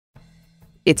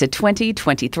It's a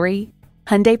 2023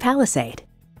 Hyundai Palisade.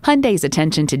 Hyundai's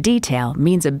attention to detail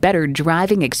means a better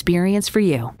driving experience for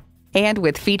you. And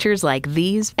with features like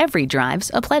these, every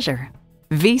drive's a pleasure.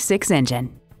 V6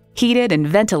 engine, heated and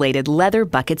ventilated leather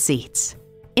bucket seats,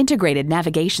 integrated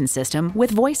navigation system with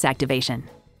voice activation,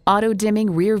 auto-dimming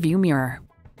rear view mirror,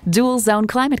 dual zone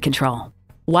climate control,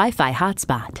 Wi-Fi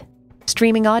hotspot,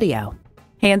 streaming audio,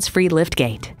 hands-free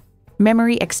liftgate,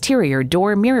 memory exterior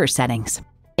door mirror settings,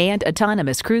 and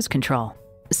autonomous cruise control.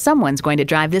 Someone's going to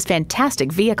drive this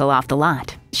fantastic vehicle off the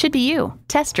lot. Should be you.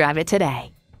 Test drive it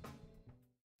today.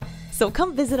 So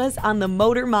come visit us on the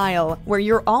Motor Mile, where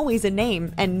you're always a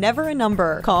name and never a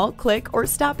number. Call, click, or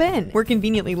stop in. We're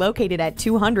conveniently located at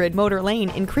 200 Motor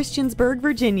Lane in Christiansburg,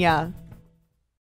 Virginia.